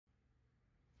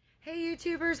Hey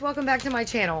YouTubers, welcome back to my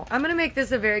channel. I'm going to make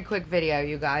this a very quick video,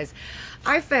 you guys.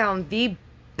 I found the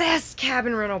best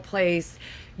cabin rental place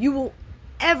you will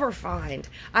ever find.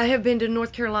 I have been to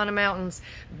North Carolina mountains,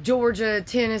 Georgia,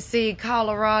 Tennessee,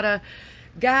 Colorado.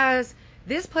 Guys,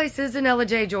 this place is in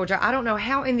Ellijay, Georgia. I don't know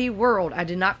how in the world I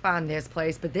did not find this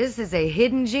place, but this is a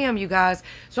hidden gem, you guys.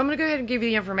 So I'm going to go ahead and give you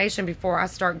the information before I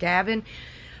start gabbing.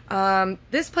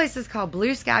 This place is called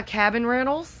Blue Sky Cabin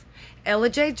Rentals.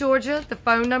 Ellijay, Georgia. The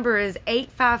phone number is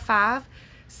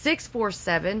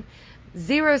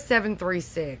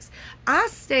 855-647-0736. I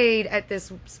stayed at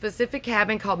this specific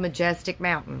cabin called Majestic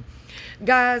Mountain.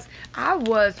 Guys, I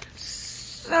was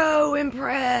so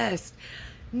impressed.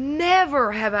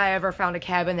 Never have I ever found a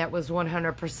cabin that was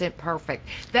 100% perfect,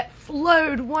 that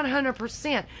flowed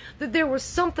 100%, that there was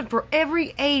something for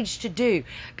every age to do.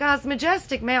 Guys,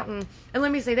 Majestic Mountain, and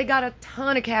let me say, they got a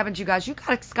ton of cabins, you guys. You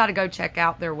got to go check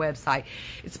out their website.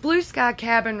 It's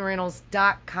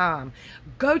BlueSkyCabinRentals.com.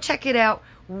 Go check it out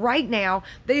right now.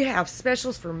 They have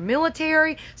specials for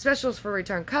military, specials for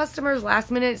return customers,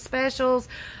 last minute specials,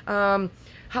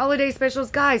 holiday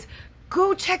specials. Guys,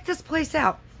 go check this place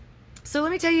out. So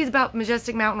let me tell you about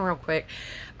Majestic Mountain real quick.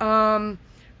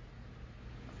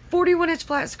 41-inch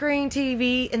flat screen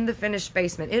TV in the finished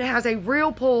basement. It has a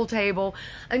real pool table,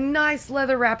 a nice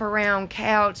leather wraparound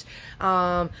couch,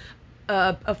 a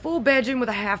full bedroom with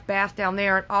a half bath down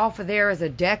there, and off of there is a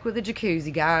deck with a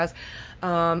jacuzzi, guys.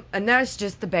 And that's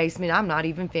just the basement. I'm not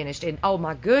even finished. And oh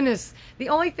my goodness, the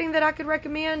only thing that I could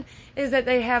recommend is that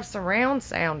they have surround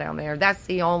sound down there. That's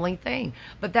the only thing.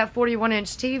 But that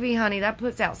 41-inch TV, honey, that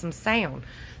puts out some sound.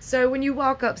 So when you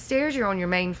walk upstairs, you're on your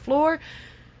main floor.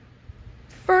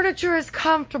 Furniture is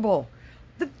comfortable.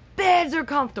 The beds are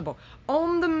comfortable.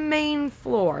 On the main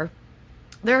floor,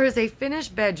 there is a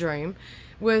finished bedroom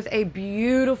with a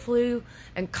beautiful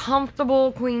and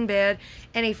comfortable queen bed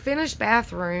and a finished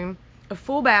bathroom, a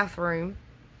full bathroom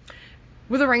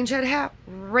with a rain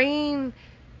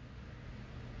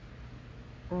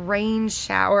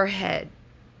shower head.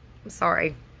 I'm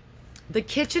sorry. The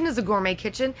kitchen is a gourmet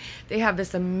kitchen. They have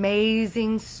this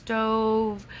amazing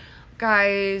stove.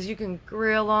 Guys, you can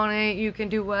grill on it. You can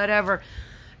do whatever.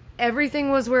 Everything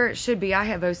was where it should be. I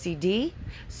have OCD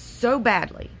so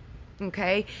badly.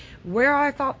 Okay, where I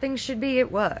thought things should be,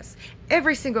 it was.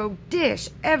 Every single dish,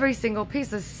 every single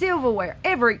piece of silverware,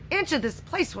 every inch of this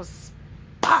place was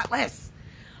spotless.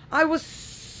 I was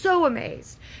so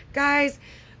amazed. Guys,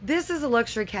 this is a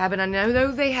luxury cabin. I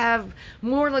know they have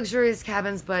more luxurious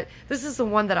cabins, but this is the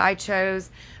one that I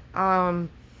chose.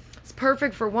 It's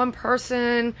perfect for one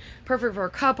person, perfect for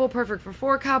a couple, perfect for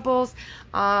 4 couples.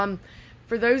 For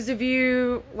those of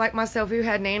you like myself who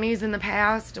had nannies in the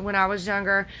past when I was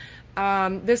younger,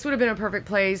 this would have been a perfect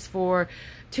place for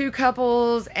 2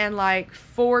 couples and like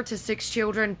 4 to 6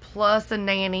 children plus a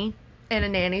nanny and a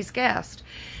nanny's guest.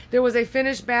 There was a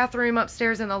finished bathroom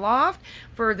upstairs in the loft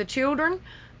for the children,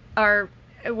 or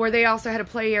where they also had a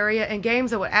play area and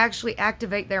games that would actually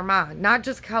activate their mind, not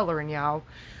just coloring, y'all.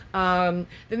 Then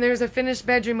there's a finished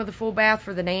bedroom with a full bath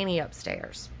for the nanny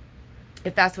upstairs,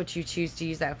 if that's what you choose to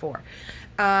use that for.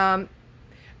 Guys,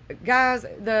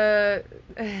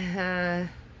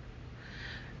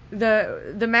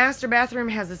 the master bathroom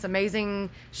has this amazing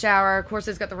shower. Of course,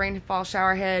 it's got the rainfall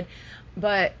shower head,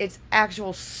 but it's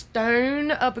actual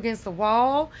stone up against the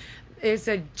wall. It's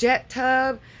a jet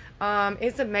tub.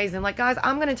 It's amazing. Like, guys,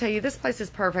 I'm going to tell you, this place is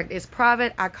perfect. It's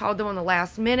private. I called them on the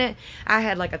last minute. I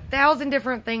had like 1,000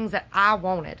 different things that I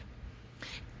wanted,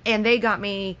 and they got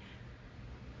me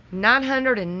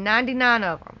 999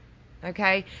 of them.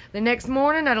 Okay. The next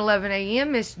morning at 11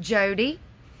 a.m., Miss Jody,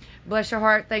 bless your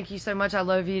heart, thank you so much. I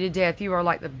love you to death. You are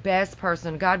like the best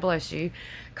person. God bless you.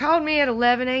 Called me at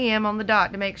 11 a.m. on the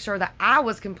dot to make sure that I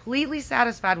was completely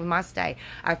satisfied with my stay.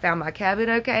 I found my cabin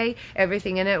okay.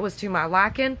 Everything in it was to my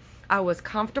liking. I was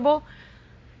comfortable.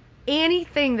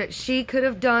 Anything that she could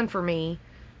have done for me,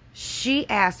 she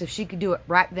asked if she could do it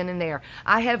right then and there.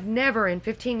 I have never in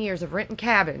 15 years of renting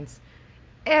cabins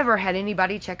ever had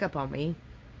anybody check up on me.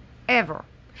 Ever.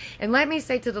 And let me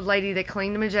say to the lady that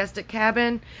cleaned the Majestic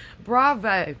cabin,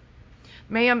 bravo.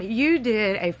 Ma'am, you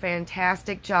did a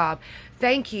fantastic job.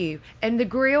 Thank you. And the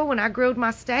grill, when I grilled my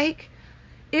steak,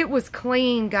 it was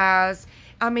clean, guys.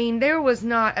 I mean, there was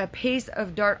not a piece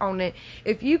of dirt on it.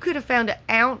 If you could have found an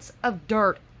ounce of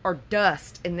dirt or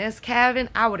dust in this cabin,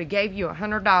 I would have gave you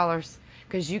 $100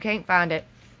 because you can't find it.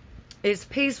 It's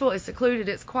peaceful, it's secluded,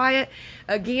 it's quiet.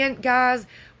 Again, guys,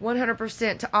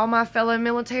 100% to all my fellow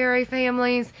military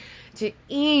families, to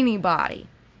anybody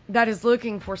that is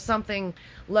looking for something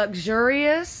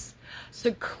luxurious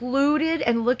secluded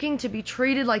and looking to be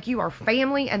treated like you are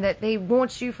family and that they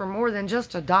want you for more than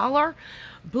just $1,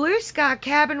 Blue Sky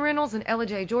Cabin Rentals in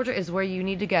Ellijay, Georgia is where you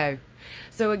need to go.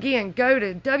 So again, go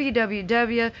to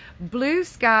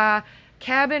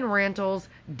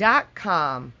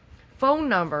www.blueskycabinrentals.com. Phone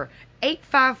number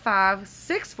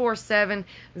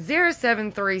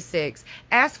 855-647-0736.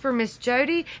 Ask for Miss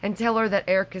Jody and tell her that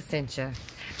Erica sent you.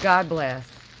 God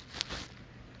bless.